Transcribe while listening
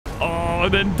Oh,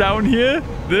 and then down here,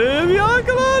 there the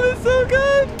Archelon is so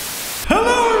good.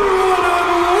 Hello, everyone,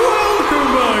 and welcome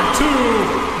back to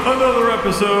another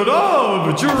episode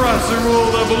of Jurassic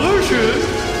World Evolution.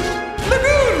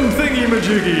 Lagoon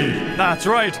thingy-majiggy. That's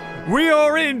right. We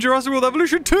are in Jurassic World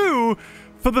Evolution 2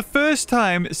 for the first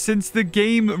time since the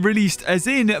game released, as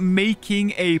in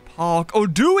making a park or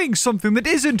doing something that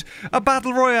isn't a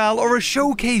battle royale or a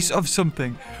showcase of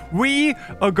something. We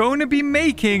are going to be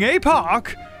making a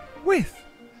park with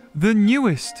the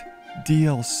newest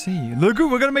DLC.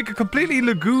 Lagoon. We're going to make a completely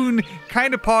lagoon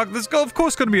kind of park. There's, of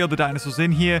course, going to be other dinosaurs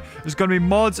in here. There's going to be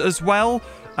mods as well.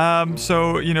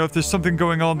 So, you know, if there's something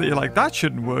going on that you're like, that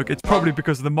shouldn't work, it's probably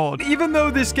because of the mod. Even though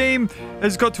this game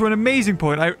has got to an amazing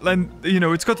point,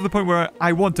 it's got to the point where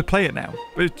I want to play it now,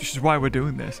 which is why we're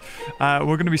doing this. We're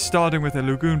going to be starting with a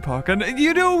lagoon park. And,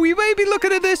 you know, we may be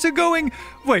looking at this and going,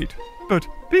 wait, but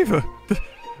Beaver,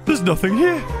 there's nothing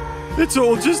here. It's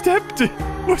all just empty.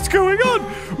 What's going on?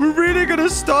 We're really going to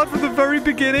start from the very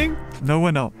beginning? No,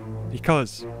 we're not.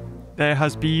 Because there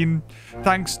has been,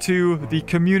 thanks to the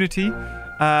community,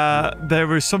 there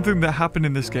was something that happened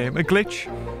in this game, a glitch,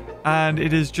 and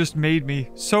it has just made me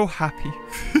so happy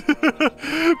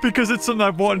because it's something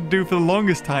I've wanted to do for the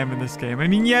longest time in this game. I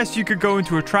mean, yes, you could go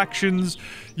into attractions,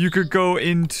 you could go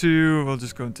into, we'll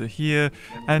just go into here,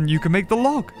 and you can make the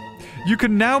log. You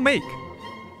can now make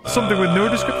something with no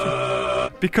description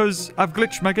because I've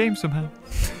glitched my game somehow.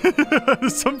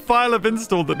 There's some file I've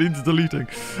installed that needs deleting.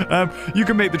 You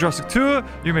can make the Jurassic tour,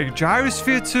 you can make a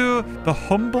gyrosphere tour, the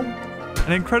humble,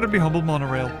 an incredibly humble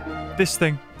monorail. This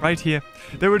thing right here.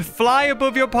 They would fly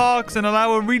above your parks and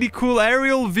allow a really cool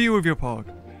aerial view of your park.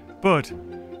 But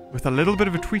with a little bit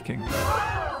of a tweaking.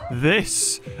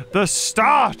 This, the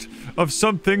start of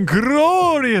something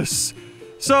glorious.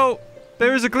 So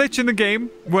there is a glitch in the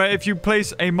game where if you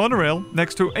place a monorail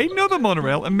next to another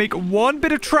monorail and make one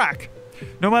bit of track,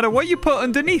 no matter what you put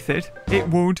underneath it, it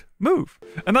won't move.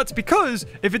 And that's because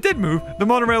if it did move, the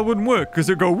monorail wouldn't work because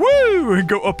it'd go woo and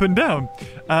go up and down.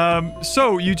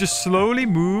 So you just slowly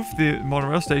move the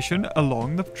monorail station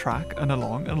along the track and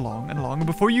along and along and along. And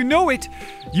before you know it,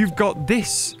 you've got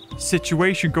this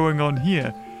situation going on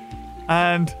here.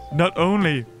 And not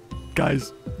only,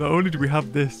 guys, not only do we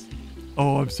have this.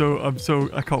 Oh,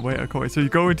 I can't wait. So you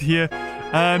go into here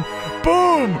and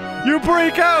boom, you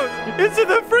break out into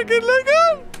the freaking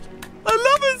lagoon. I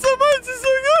love it so much. It's so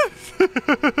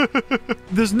good.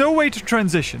 There's no way to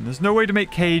transition. There's no way to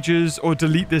make cages or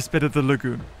delete this bit of the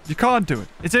lagoon. You can't do it.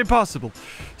 It's impossible.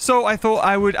 So I thought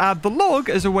I would add the log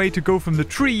as a way to go from the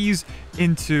trees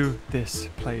into this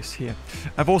place here.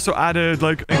 I've also added,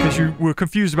 like, in case you were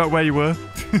confused about where you were,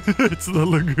 it's the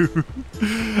lagoon.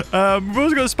 We've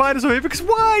also got a Spinosaurus here because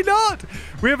why not?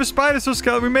 We have a Spinosaurus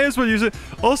skeleton. We may as well use it.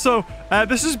 Also,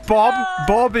 this is Bob.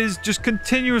 Bob is just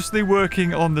continuously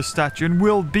working on the statue and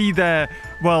will be there,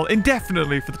 well,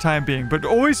 indefinitely for the time being. But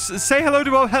always say hello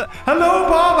to Bob. Hello,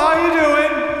 Bob. How are you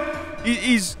doing?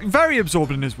 He's very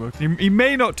absorbed in his work. He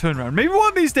may not turn around. Maybe one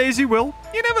of these days he will.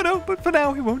 You never know, but for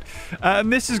now he won't.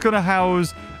 And this is going to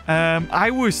house,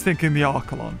 I was thinking the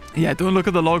Archelon. Yeah, don't look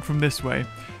at the log from this way,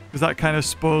 because that kind of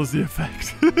spoils the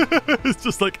effect. It's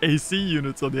just like AC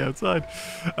units on the outside.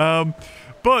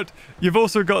 But you've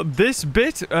also got this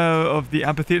bit of the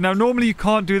amphitheater. Now, normally you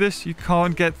can't do this. You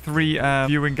can't get 3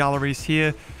 viewing galleries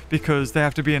here, because they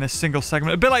have to be in a single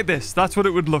segment. A bit like this. That's what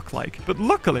it would look like. But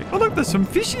luckily... Oh, look, there's some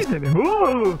fishies in it.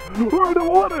 Oh, we're in the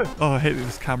water. Oh, I hate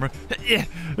this camera. Yeah,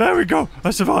 there we go. I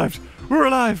survived. We're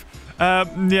alive.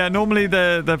 Yeah, normally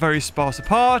they're very sparse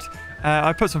apart.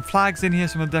 I put some flags in here,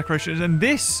 some of the decorations. And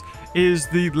this is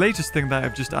the latest thing that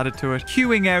I've just added to it.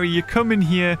 Queuing area. You come in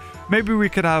here. Maybe we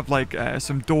could have, like,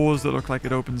 some doors that look like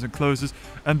it opens and closes.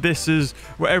 And this is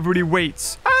where everybody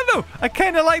waits. I don't know. I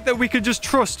kind of like that we could just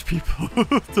trust people.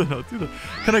 Do not do that.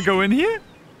 Can I go in here?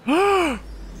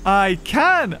 I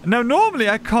can. Now, normally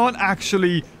I can't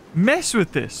actually mess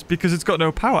with this because it's got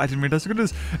no power. I didn't realize it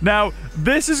was. Now,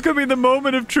 this is going to be the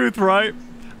moment of truth, right?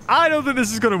 I don't think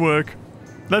this is going to work.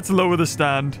 Let's lower the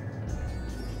stand.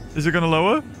 Is it going to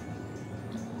lower?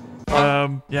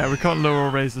 Yeah, we can't lower or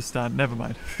raise the stand. Never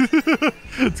mind.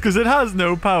 It's because it has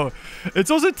no power. It's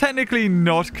also technically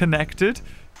not connected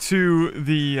to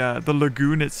the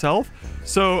lagoon itself.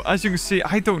 So as you can see,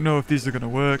 I don't know if these are going to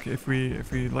work if we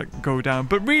like go down.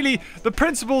 But really, the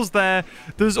principle's there.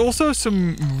 There's also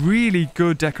some really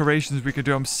good decorations we could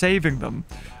do. I'm saving them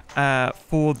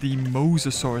for the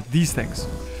mosasaurus. These things.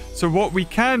 So what we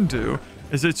can do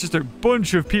is it's just a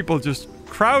bunch of people just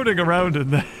crowding around in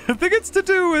there. I think it's to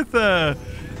do with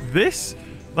this,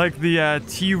 like the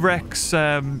T-Rex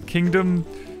kingdom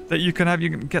that you can have. You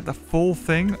can get the full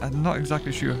thing. I'm not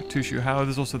exactly too sure how.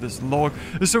 There's also this log.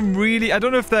 There's some really, I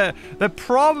don't know if they're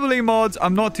probably mods.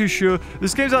 I'm not too sure.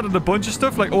 This game's added a bunch of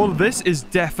stuff. Like all of this is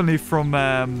definitely from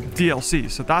DLC.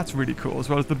 So that's really cool. As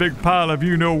well as the big pile of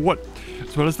you-know-what.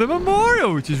 As well as the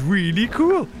memorial, which is really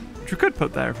cool. Which we could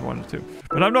put there if we wanted to.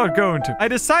 But I'm not going to. I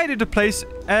decided to place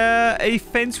a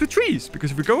fence with trees.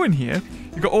 Because if we go in here,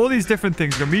 you've got all these different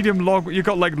things. You've got medium log. You've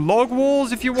got like log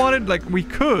walls if you wanted. Like we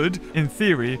could, in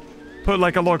theory, put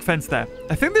like a log fence there.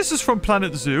 I think this is from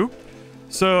Planet Zoo.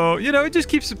 So, you know, it just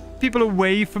keeps people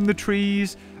away from the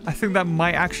trees. I think that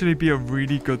might actually be a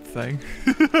really good thing.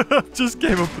 Just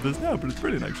came up with this now, but it's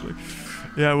brilliant actually.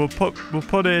 Yeah, we'll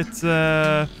put it...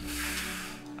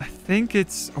 I think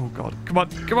it's... Oh, God. Come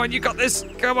on, you got this.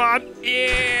 Come on.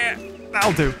 Yeah.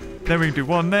 That'll do. Then we can do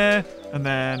one there. And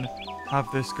then have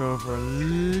this go over a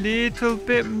little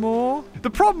bit more.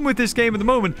 The problem with this game at the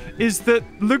moment is that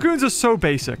lagoons are so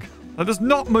basic. Like, there's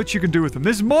not much you can do with them.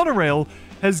 This monorail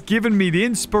has given me the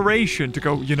inspiration to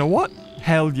go, you know what?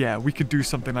 Hell yeah, we could do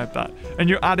something like that. And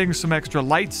you're adding some extra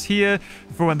lights here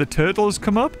for when the turtles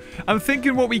come up. I'm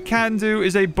thinking what we can do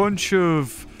is a bunch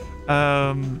of...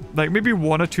 like maybe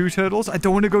 1 or 2 turtles. I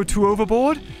don't want to go too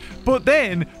overboard, but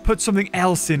then put something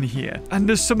else in here. And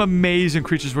there's some amazing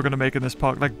creatures we're going to make in this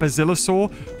park, like Basilosaur.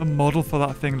 The model for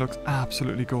that thing looks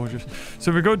absolutely gorgeous.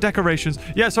 So we go decorations.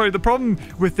 Yeah, sorry, the problem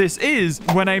with this is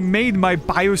when I made my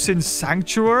Biosyn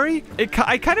Sanctuary,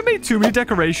 I kind of made too many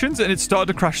decorations and it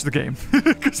started to crash the game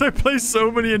because I placed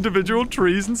so many individual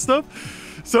trees and stuff.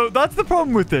 So that's the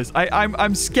problem with this.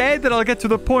 I'm scared that I'll get to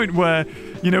the point where,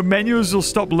 you know, menus will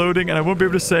stop loading and I won't be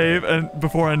able to save, and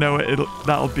before I know it,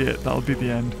 that'll be it. That'll be the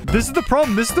end. This is the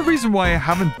problem. This is the reason why I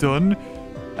haven't done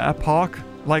a park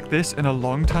like this in a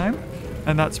long time,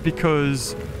 and that's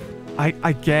because I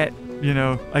get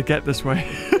this way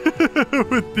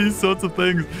with these sorts of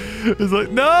things. It's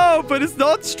like, no, but it's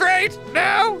not straight.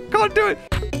 No, can't do it.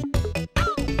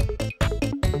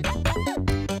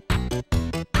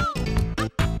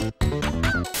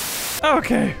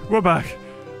 Okay, we're back.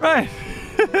 Right.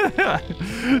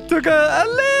 Took a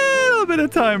little bit of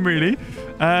time, really.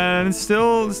 And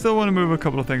still want to move a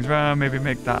couple of things around. Maybe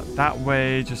make that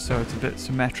way, just so it's a bit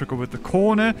symmetrical with the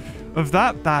corner of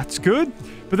that. That's good.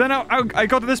 But then I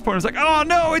got to this point. I was like, oh,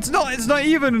 no, it's not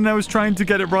even. And I was trying to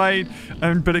get it right.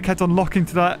 But it kept on locking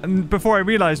to that. And before I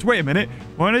realized, wait a minute.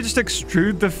 Why don't I just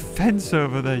extrude the fence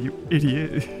over there, you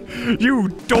idiot? You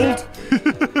dolt.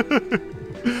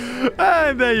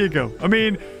 And there you go. I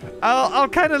mean, I'll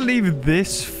kind of leave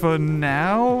this for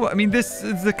now. I mean, this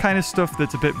is the kind of stuff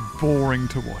that's a bit boring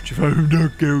to watch, if I'm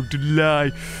not going to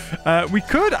lie. We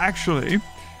could actually,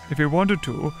 if we wanted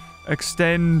to,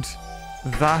 extend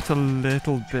that a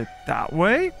little bit that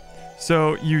way.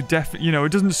 So you know,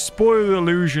 it doesn't spoil the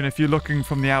illusion if you're looking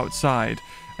from the outside.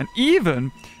 And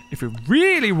even if we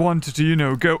really wanted to, you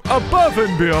know, go above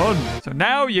and beyond. So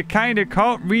now you kind of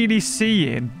can't really see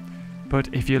in.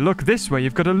 But if you look this way,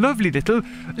 you've got a lovely little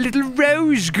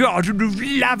rose garden of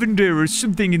lavender or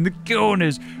something in the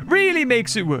corners. Really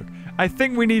makes it work. I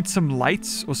think we need some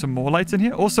lights or some more lights in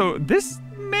here. Also, this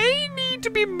may need to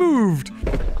be moved.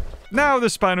 Now the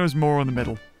Spino is more on the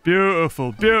middle.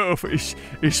 Beautiful, beautiful.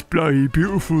 It's bloody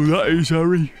beautiful, that is,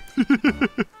 Harry.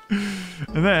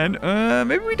 And then,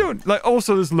 maybe we don't... Like,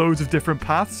 also, there's loads of different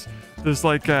paths. There's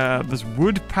like, there's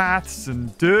wood paths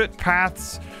and dirt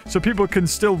paths, so people can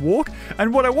still walk.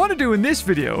 And what I want to do in this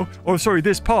video, or sorry,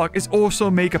 this park, is also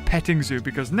make a petting zoo,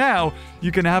 because now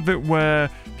you can have it where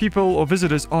people or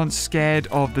visitors aren't scared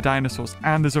of the dinosaurs.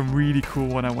 And there's a really cool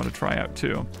one I want to try out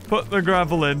too. Put the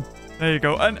gravel in. There you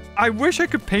go. And I wish I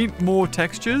could paint more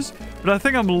textures, but I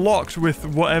think I'm locked with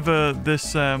whatever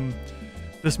this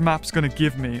map's going to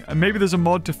give me. And maybe there's a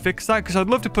mod to fix that, because I'd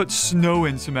love to put snow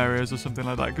in some areas or something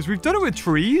like that, because we've done it with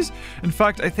trees. In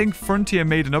fact, I think Frontier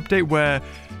made an update where,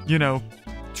 you know,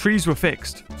 trees were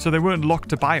fixed, so they weren't locked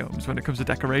to biomes when it comes to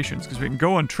decorations, because we can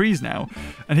go on trees now.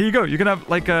 And here you go. You can have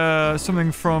like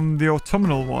something from the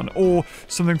autumnal one, or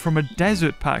something from a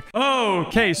desert pack.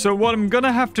 Okay, so what I'm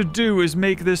gonna have to do is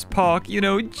make this park, you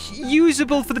know,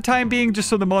 usable for the time being, just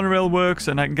so the monorail works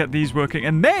and I can get these working,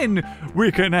 and then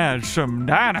we can add some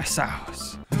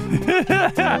dinosaurs.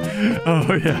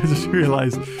 Oh yeah, I just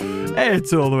realized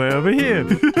it's all the way over here.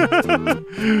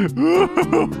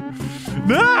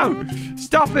 No!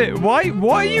 Stop it! Why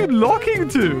are you locking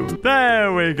to?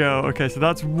 There we go. Okay, so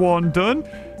that's one done.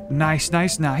 Nice,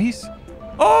 nice, nice.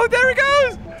 Oh, there it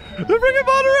goes! The friggin'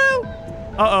 monorail!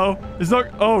 Uh-oh. It's not...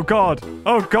 Oh, God.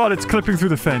 Oh, God, it's clipping through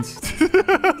the fence.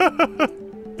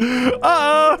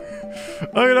 Uh-oh!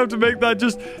 I'm gonna have to make that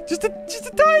just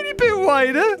a tiny bit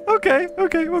wider. Okay.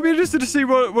 We'll be interested to see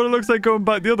what it looks like going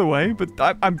back the other way. But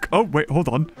I'm oh wait, hold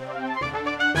on.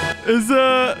 Is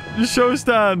the show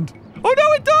stand? Oh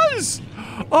no, it does!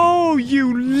 Oh,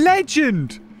 you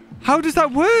legend! How does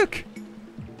that work?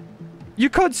 You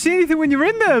can't see anything when you're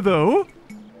in there, though.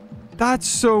 That's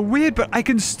so weird, but I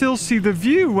can still see the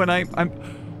view when I'm...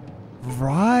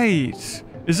 Right.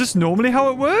 Is this normally how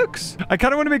it works? I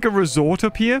kind of want to make a resort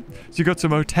up here. So you got some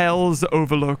hotels that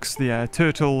overlooks the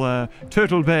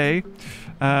Turtle Bay.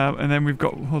 And then we've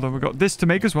got... Hold on, we've got this to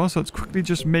make as well. So let's quickly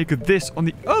just make this on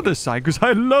the other side, because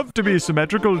I love to be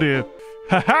symmetrical, dear.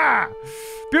 Haha!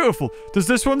 Beautiful. Does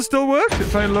this one still work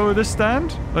if I lower this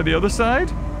stand? Like the other side?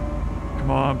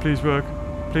 Come on, please work.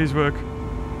 Please work.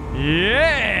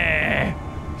 Yeah!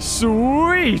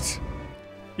 Sweet!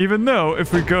 Even though,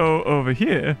 if we go over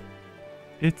here,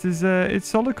 it's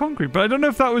solid concrete. But I don't know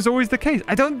if that was always the case.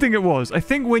 I don't think it was. I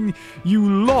think when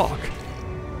you lock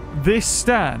this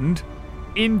stand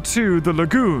into the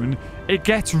lagoon, it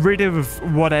gets rid of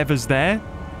whatever's there.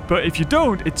 But if you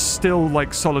don't, it's still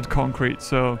like solid concrete.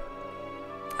 So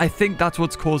I think that's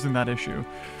what's causing that issue.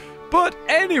 But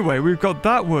anyway, we've got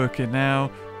that working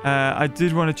now. I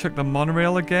did want to check the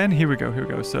monorail again. Here we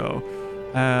go. So,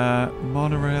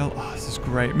 monorail. Oh, this is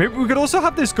great. Maybe we could also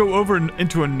have this go over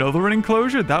into another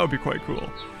enclosure. That would be quite cool.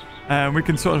 We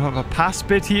can sort of have a pass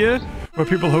bit here where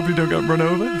people hopefully don't get run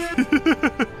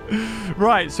over.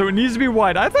 Right, so it needs to be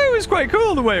wide. I thought it was quite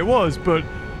cool the way it was, but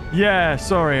yeah,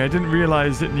 sorry. I didn't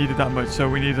realize it needed that much. So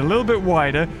we need a little bit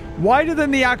wider. Wider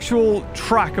than the actual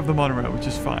track of the monorail, which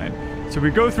is fine. So we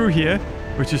go through here,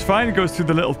 which is fine. It goes through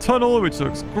the little tunnel, which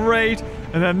looks great.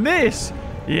 And then this,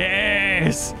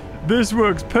 yes, this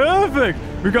works perfect.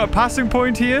 We've got a passing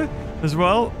point here as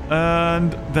well.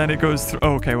 And then it goes through.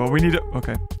 Oh, okay, well, we need it.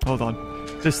 Okay, hold on.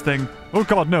 This thing. Oh,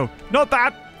 God, no, not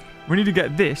that. We need to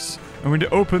get this. And we need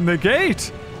to open the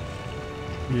gate.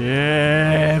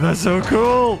 Yeah, that's so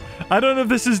cool. I don't know if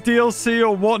this is DLC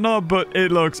or whatnot, but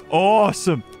it looks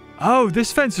awesome. Oh,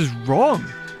 this fence is wrong.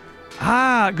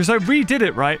 Ah, because I redid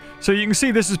it, right? So you can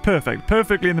see this is perfect.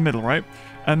 Perfectly in the middle, right?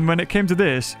 And when it came to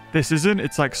this isn't.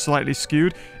 It's like slightly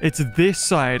skewed. It's this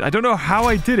side. I don't know how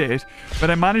I did it,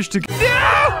 but I managed to...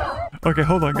 No! Okay,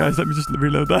 hold on, guys. Let me just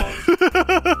reload that.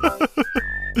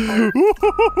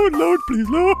 Load, please,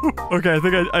 load. Okay,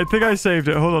 I think I saved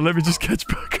it. Hold on, let me just catch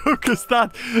back up, because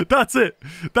that's it.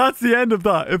 That's the end of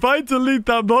that. If I delete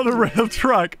that monorail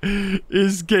track,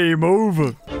 is game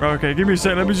over. Okay, give me a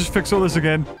second. Let me just fix all this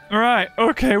again. All right.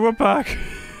 Okay, we're back.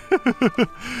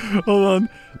 Hold on.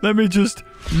 Let me just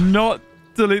not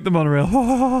delete the monorail.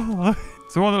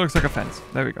 It's the one that looks like a fence.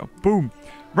 There we go. Boom.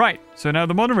 Right. So now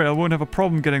the monorail won't have a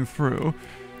problem getting through.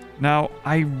 Now,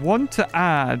 I want to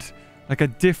add like a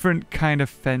different kind of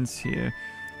fence here.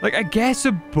 Like, I guess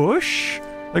a bush?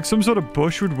 Like some sort of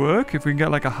bush would work if we can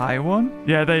get like a high one.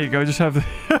 Yeah, there you go. Just have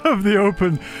the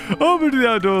open to the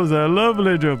outdoors there.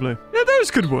 Lovely jubbly. Yeah, those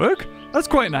could work. That's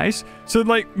quite nice. So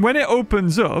like when it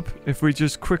opens up, if we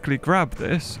just quickly grab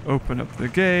this, open up the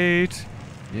gate.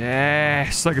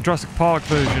 Yes, like a Jurassic Park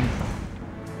version.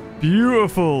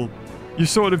 Beautiful. You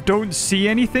sort of don't see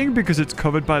anything because it's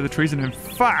covered by the trees. And in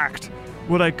fact,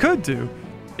 what I could do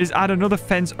is add another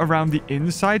fence around the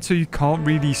inside so you can't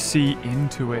really see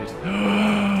into it.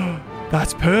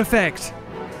 That's perfect.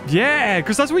 Yeah,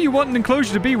 because that's what you want an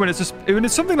enclosure to be when it's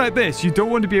something like this. You don't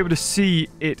want to be able to see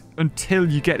it until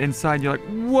you get inside. You're like,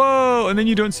 whoa, and then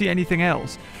you don't see anything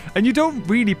else. And you don't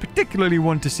really particularly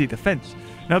want to see the fence.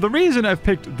 Now, the reason I've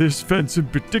picked this fence in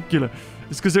particular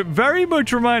is because it very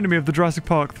much reminded me of the Jurassic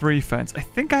Park 3 fence. I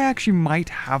think I actually might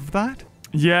have that.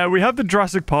 Yeah, we have the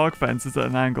Jurassic Park fence at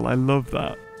an angle. I love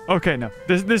that. Okay, no.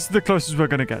 This is the closest we're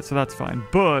going to get, so that's fine.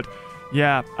 But,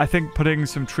 yeah, I think putting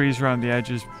some trees around the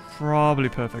edge is probably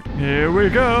perfect. Here we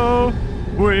go.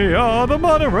 We are the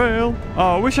monorail.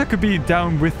 Oh, I wish I could be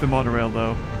down with the monorail,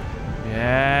 though.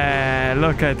 Yeah,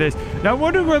 look at this. Now, I'm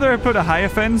wondering whether I put a higher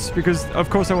fence, because, of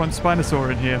course, I want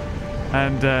Spinosaurus in here.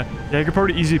 And, yeah, I could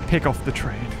probably easily pick off the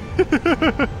train.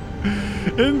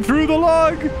 In through the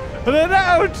log, and then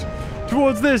out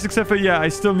towards this, except for, yeah, I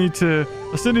still need to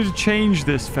change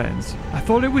this fence. I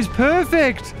thought it was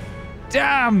perfect.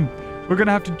 Damn. We're going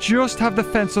to have to just have the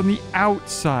fence on the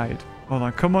outside. Hold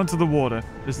on, come onto the water.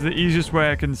 This is the easiest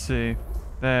way I can see.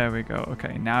 There we go.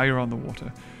 Okay, now you're on the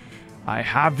water. I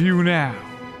have you now.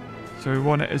 So we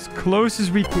want it as close as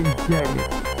we can get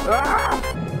it.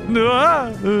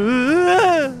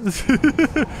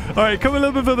 All right, come a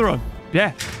little bit further on.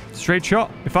 Yeah, straight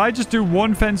shot. If I just do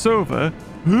one fence over,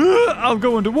 I'll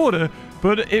go underwater,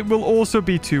 but it will also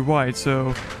be too wide.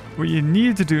 So what you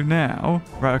need to do now...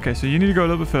 Right, okay, so you need to go a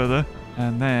little bit further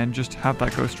and then just have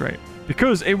that go straight.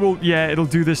 Because it will, yeah, it'll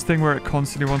do this thing where it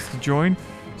constantly wants to join.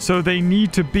 So they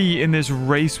need to be in this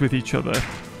race with each other.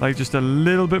 Like just a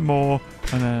little bit more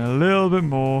and then a little bit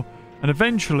more. And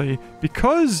eventually,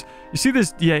 because you see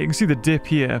this, yeah, you can see the dip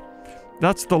here.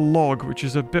 That's the log, which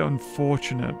is a bit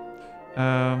unfortunate.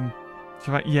 So if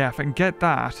I can get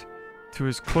that to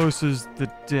as close as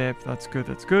the dip, that's good,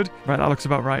 that's good. Right, that looks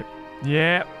about right.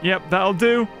 Yeah, yep, that'll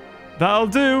do. That'll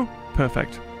do.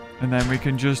 Perfect. And then we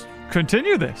can just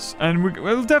continue this. And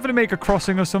we'll definitely make a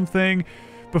crossing or something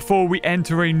before we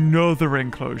enter another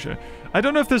enclosure. I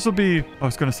don't know if this will be... I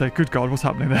was going to say, good God, what's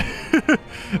happening there?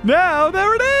 Now,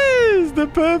 there it is! The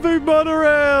perfect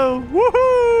monorail!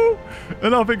 Woohoo!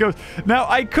 And off it goes. Now,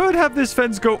 I could have this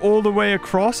fence go all the way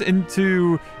across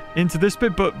into this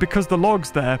bit, but because the log's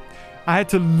there, I had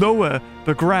to lower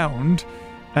the ground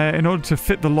in order to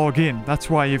fit the log in. That's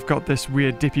why you've got this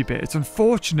weird dippy bit. It's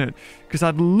unfortunate, because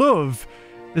I'd love...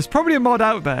 There's probably a mod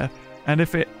out there, and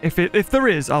if there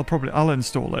is, I'll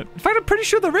install it. In fact, I'm pretty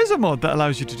sure there is a mod that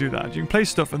allows you to do that. You can place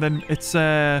stuff, and then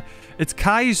it's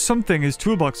Kai's something, his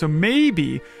toolbox. So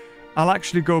maybe I'll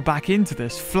actually go back into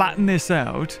this, flatten this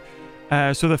out,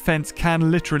 so the fence can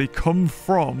literally come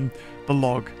from the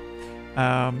log.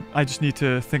 I just need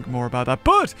to think more about that.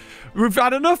 But we've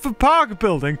had enough of park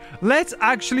building. Let's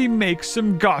actually make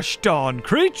some gosh darn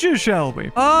creatures, shall we?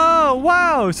 Oh,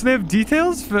 wow. So they have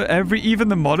details for even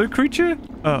the modded creature?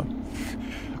 Oh.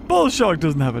 Bull Shark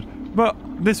doesn't have it. But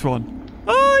this one.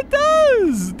 Oh, it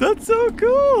does. That's so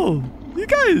cool. You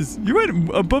guys, you went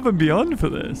above and beyond for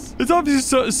this. It's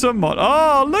obviously some mod.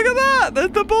 Oh, look at that.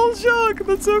 That's the bull shark.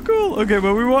 That's so cool. Okay,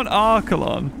 well, we want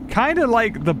Archelon. Kind of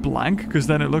like the blank, because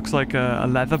then it looks like a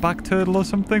leatherback turtle or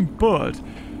something. But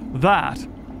that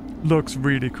looks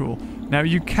really cool. Now,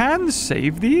 you can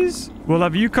save these. We'll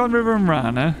have Yukon River and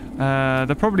Rana.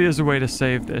 There probably is a way to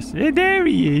save this. Yeah, there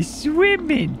he is,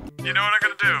 swimming. You know what I'm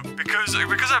going to do? Because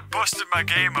I busted my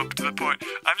game up to the point,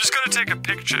 I'm just going to take a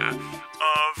picture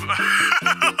of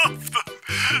them,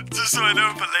 just so I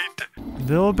know for later. A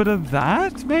little bit of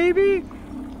that, maybe?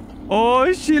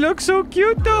 Oh, she looks so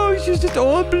cute, though. She's just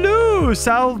all blue.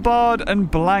 Salvard and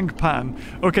Blank Pan.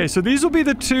 Okay, so these will be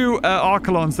the two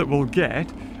Archelons that we'll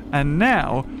get. And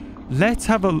now, let's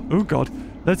have a... Oh, God.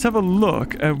 Let's have a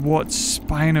look at what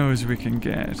Spinos we can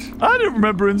get. I don't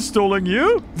remember installing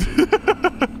you.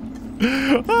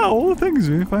 Oh, all the things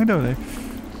we find out there.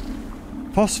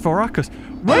 Phosphoracus.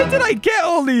 Where did I get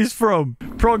all these from?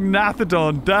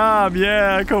 Prognathodon. Damn,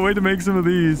 yeah. I can't wait to make some of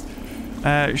these.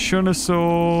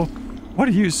 Shunosaur. What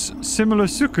are you?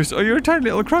 Simulasuchus. Oh, you're a tiny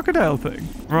little crocodile thing.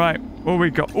 Right. What we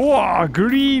got? Oh,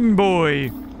 green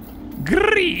boy.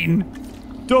 Green.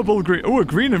 Double green. Oh, a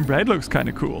green and red looks kind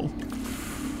of cool.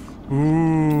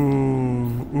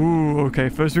 Ooh. Ooh, okay.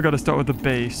 First, we got to start with the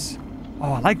base.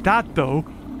 Oh, I like that, though.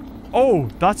 Oh,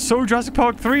 that's so Jurassic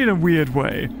Park 3 in a weird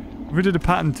way. We did a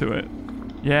pattern to it.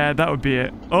 Yeah, that would be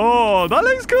it. Oh, that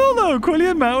looks cool, though.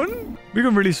 Quillian Mountain. We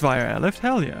can release via airlift.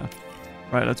 Hell yeah.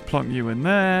 Right, let's plonk you in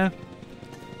there.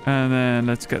 And then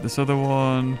let's get this other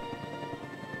one.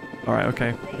 All right,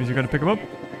 okay. Is you going to pick him up?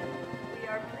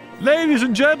 Ladies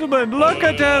and gentlemen, look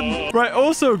at him. Right,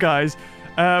 also, guys,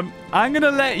 I'm going to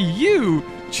let you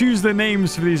choose the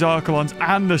names for these Archelons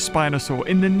and the Spinosaur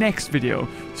in the next video.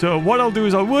 So what I'll do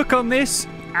is I'll work on this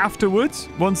afterwards,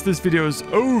 once this video is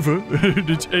over.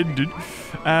 It's ended.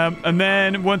 And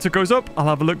then once it goes up, I'll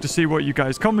have a look to see what you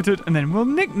guys commented, and then we'll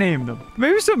nickname them.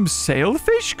 Maybe some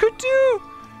sailfish could do?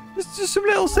 There's just some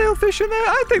little sailfish in there.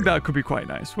 I think that could be quite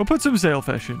nice. We'll put some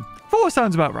sailfish in. 4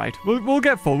 sounds about right. We'll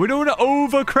get 4. We don't want to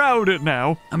overcrowd it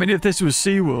now. I mean, if this was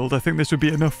SeaWorld, I think this would be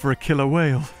enough for a killer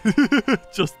whale.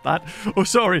 Just that. Oh,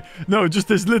 sorry. No, just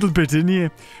this little bit in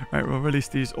here. Right, we'll release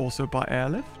these also by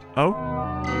airlift. Oh.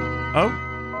 Oh.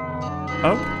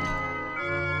 Oh.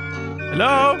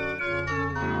 Hello?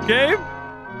 Game?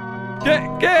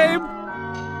 Game?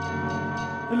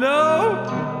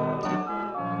 Hello?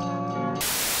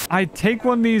 I'd take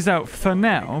one of these out for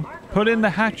now, put in the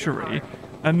hatchery,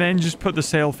 and then just put the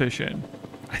sailfish in.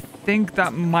 I think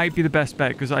that might be the best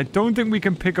bet, because I don't think we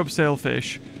can pick up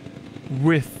sailfish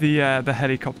with the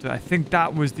helicopter. I think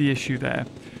that was the issue there.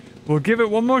 We'll give it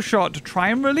one more shot to try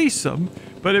and release them,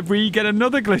 but if we get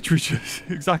another glitch, we just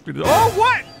exactly... Oh,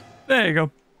 what? There you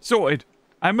go. Sorted.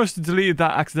 I must have deleted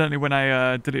that accidentally when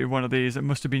I deleted one of these. It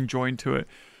must have been joined to it.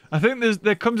 I think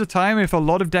there comes a time if a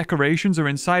lot of decorations are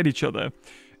inside each other,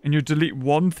 and you delete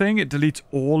one thing, it deletes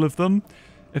all of them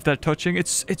if they're touching.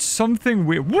 It's something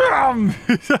weird. Wham!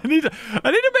 I need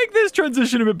to make this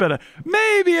transition a bit better.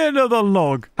 Maybe another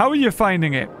log. How are you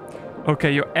finding it?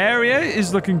 Okay, your area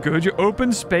is looking good. Your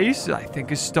open space, I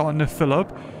think, is starting to fill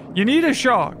up. You need a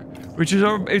shark, which is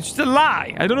it's just a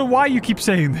lie. I don't know why you keep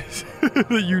saying this.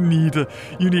 That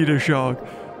you need a shark.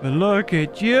 But look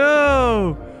at you.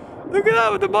 Look at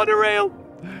that with the monorail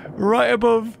right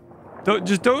above.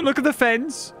 Don't look at the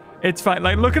fence. It's fine.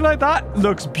 Like, looking like that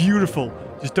looks beautiful.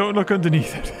 Just don't look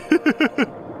underneath it.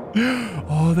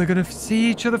 Oh, they're gonna see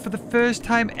each other for the first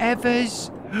time ever.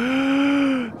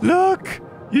 Look,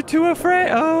 you're too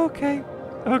afraid. Oh, okay.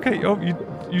 Okay. Oh,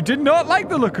 you did not like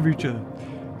the look of each other.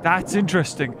 That's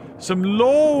interesting. Some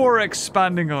lore we're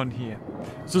expanding on here.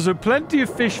 So there's plenty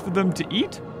of fish for them to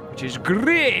eat, which is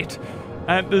great.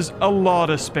 And there's a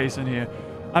lot of space in here.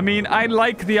 I mean, I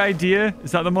like the idea.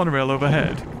 Is that the monorail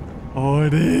overhead? Oh,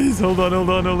 it is. Hold on, hold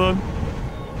on, hold on.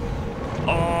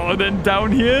 Oh, and then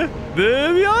down here,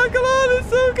 there the Archelon is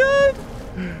so good.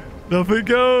 Off it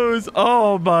goes.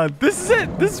 Oh, man. This is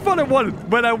it. This is what I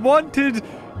wanted. When I wanted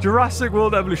Jurassic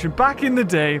World Evolution back in the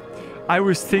day, I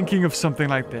was thinking of something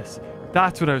like this.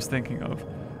 That's what I was thinking of.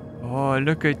 Oh,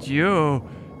 look at you.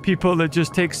 People that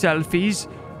just take selfies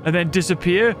and then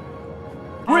disappear.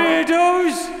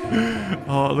 Weirdos!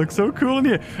 Oh, it looks so cool in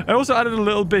here. I also added a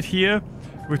little bit here,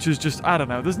 which is just, I don't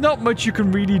know. There's not much you can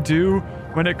really do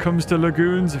when it comes to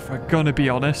lagoons, if we're gonna be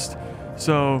honest.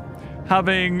 So,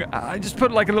 having, I just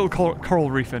put like a little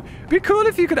coral reef in. It'd be cool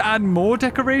if you could add more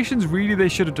decorations. Really, they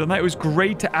should have done that. It was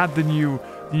great to add the new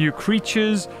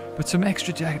creatures, but some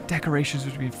extra decorations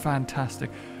would be fantastic.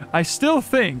 I still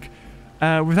think,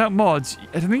 without mods,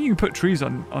 I don't think you can put trees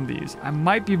on these. I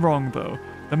might be wrong, though.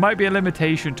 There might be a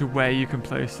limitation to where you can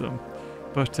place them.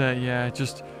 But, yeah,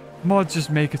 just... mods just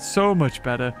make it so much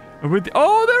better. And with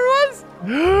oh, there was!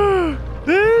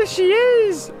 There she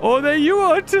is! Oh, there you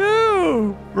are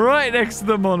too! Right next to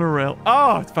the monorail.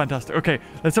 Oh, it's fantastic. Okay,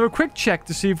 let's have a quick check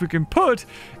to see if we can put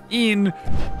in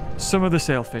some of the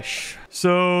sailfish.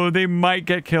 So they might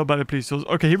get killed by the plesiosaurs.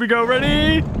 Okay, here we go.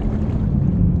 Ready?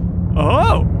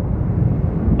 Oh!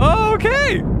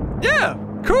 Okay! Yeah,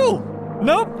 cool.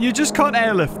 Nope, you just can't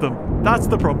airlift them. That's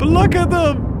the problem. Look at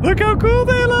them! Look how cool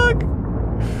they look!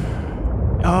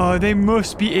 Oh, they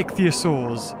must be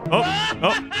ichthyosaurs. Oh,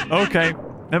 okay.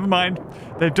 Never mind.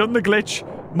 They've done the glitch.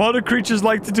 Modern creatures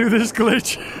like to do this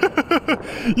glitch.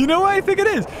 You know what I think it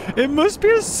is? It must be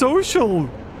a social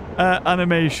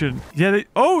animation. Yeah,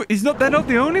 they're not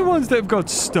the only ones that have got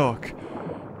stuck.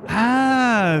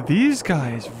 Ah, these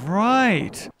guys.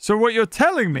 Right. So what you're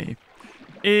telling me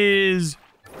is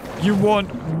you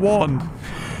want one.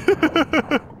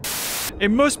 It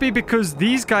must be because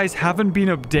these guys haven't been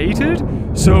updated.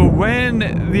 So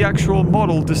when the actual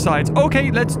model decides, okay,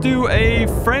 let's do a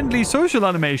friendly social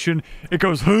animation, it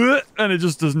goes, huh, and it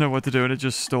just doesn't know what to do and it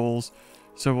just stalls.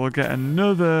 So we'll get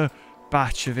another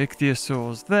batch of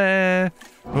ichthyosaurs there.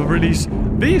 We'll release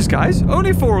these guys.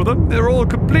 Only 4 of them. They're all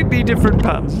completely different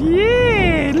patterns.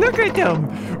 Yeah, look at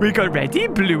them. We got reddy,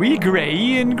 bluey,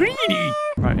 grey, and greeny.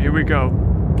 Right, here we go.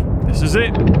 This is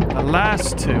it. The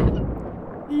last 2.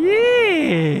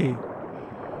 Yeah!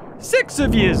 6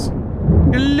 of yous!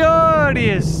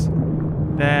 Glorious!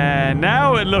 There,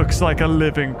 now it looks like a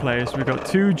living place. We've got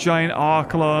 2 giant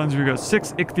Archelons, we've got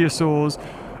 6 ichthyosaurs,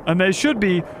 and there should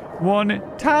be 1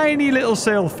 tiny little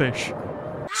sailfish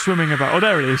swimming about. Oh,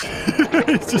 there it is.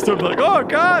 It's just like, oh,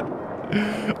 God!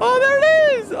 Oh, there it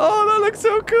is! Oh, that looks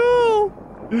so cool!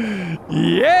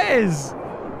 Yes!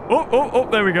 Oh,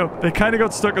 there we go. They kind of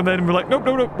got stuck and then we're like, nope,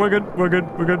 we're good.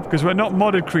 Because we're not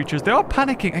modded creatures. They are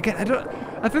panicking. Again,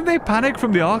 I think they panic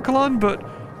from the Archelon, but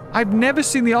I've never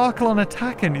seen the Archelon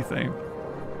attack anything.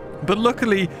 But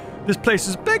luckily, this place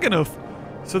is big enough,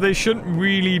 so they shouldn't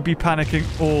really be panicking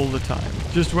all the time.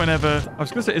 Just whenever... I was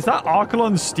going to say, is that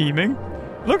Archelon steaming?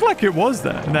 Looked like it was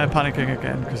there. And they're panicking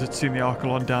again because it's seen the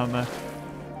Archelon down there.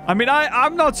 I mean,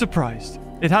 I'm not surprised.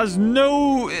 It has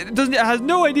no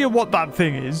idea what that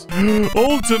thing is.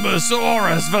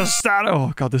 Ultimasaurus Vastano.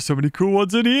 Oh god, there's so many cool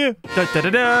ones in here.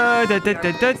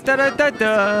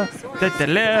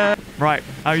 Right,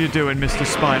 how you doing, Mr.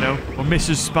 Spino? Or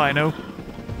Mrs. Spino?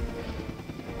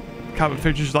 Cabin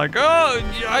Fincher's like, oh,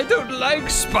 I don't like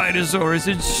Spinosaurus.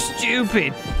 It's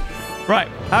stupid. Right,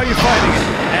 how are you fighting it?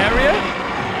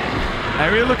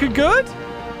 Area looking good?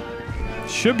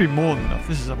 Should be more than enough.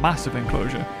 This is a massive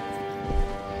enclosure.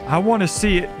 I want to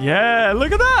see it. Yeah,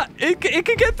 look at that. It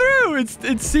can get through.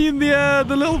 It's seen the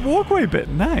little walkway bit.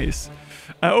 Nice.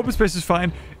 Open space is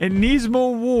fine. It needs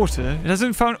more water. It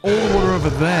hasn't found all the water over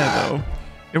there, though.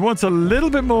 It wants a little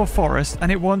bit more forest,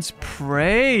 and it wants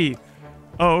prey.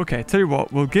 Oh, okay. Tell you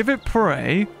what. We'll give it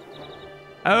prey.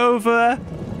 Over.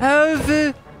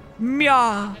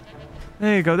 Meow.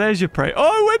 There you go. There's your prey. Oh,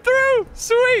 I went through.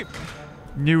 Sweet.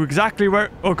 Knew exactly where...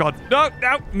 Oh, God. No.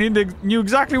 Knew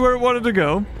exactly where it wanted to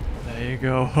go. There you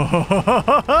go.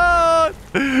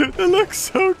 It looks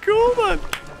so cool, man.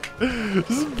 This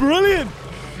is brilliant.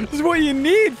 This is what you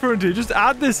need for it to. Just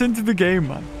add this into the game,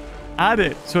 man. Add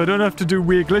it so I don't have to do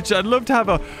weird glitches. I'd love to have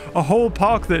a whole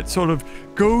park that sort of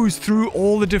goes through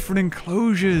all the different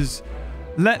enclosures.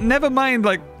 Never mind,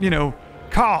 like, you know,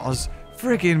 cars.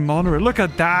 Friggin' monorail. Look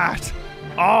at that.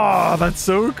 Oh, that's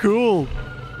so cool.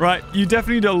 Right, you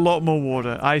definitely need a lot more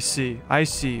water. I see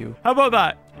you. How about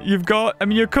that? You've got, I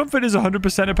mean, your comfort is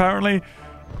 100% apparently,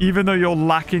 even though you're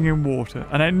lacking in water.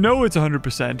 And I know it's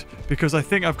 100% because I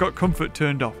think I've got comfort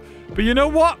turned off. But you know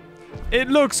what? It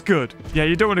looks good. Yeah,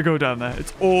 you don't want to go down there.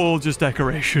 It's all just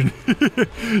decoration.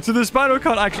 So the Spino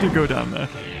can't actually go down there.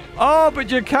 Oh, but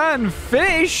you can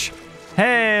fish.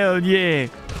 Hell yeah.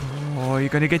 Oh, you're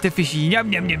going to get the fishy.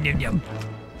 Yum, yum, yum, yum, yum.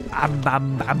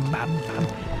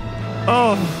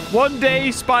 Oh, one day,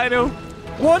 Spino.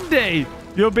 One day,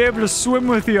 you'll be able to swim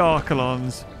with the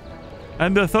Archelons.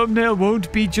 And the thumbnail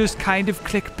won't be just kind of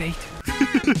clickbait.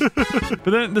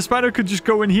 But then the Spino could just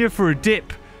go in here for a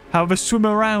dip. Have a swim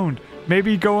around.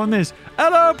 Maybe go on this.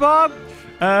 Hello, Bob.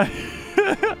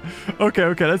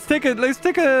 Okay. Let's take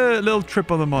a little trip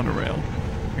on the monorail.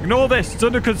 Ignore this. It's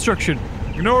under construction.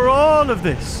 Ignore all of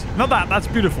this. Not that. That's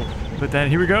beautiful. But then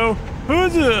here we go.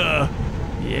 Huzzah!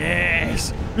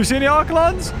 Yes. You see any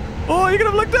Archelons? Oh, you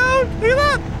gonna look down? Look at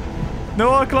that.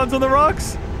 No Archelons on the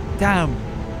rocks. Damn.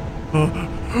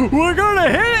 Oh, we're gonna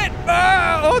hit it.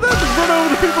 Oh, that's run over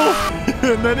the people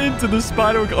and then into the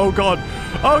Spino. Oh god.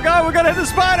 Oh god, we're gonna hit the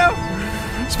Spino.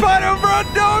 Spino, run!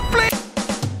 No, please.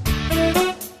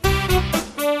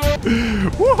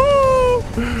 Woohoo!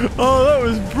 Oh, that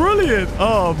was brilliant.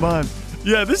 Oh man.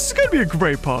 Yeah, this is going to be a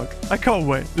great park. I can't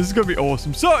wait. This is going to be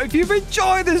awesome. So, if you've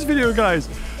enjoyed this video, guys,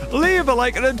 leave a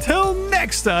like. And until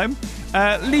next time,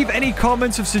 leave any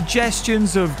comments of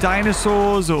suggestions of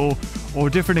dinosaurs or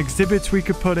different exhibits we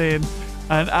could put in.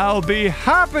 And I'll be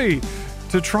happy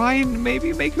to try and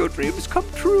maybe make your dreams come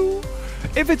true.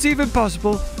 If it's even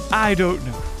possible, I don't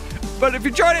know. But if you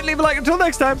enjoyed it, leave a like. Until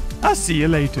next time, I'll see you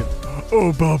later.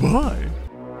 Oh, bye-bye.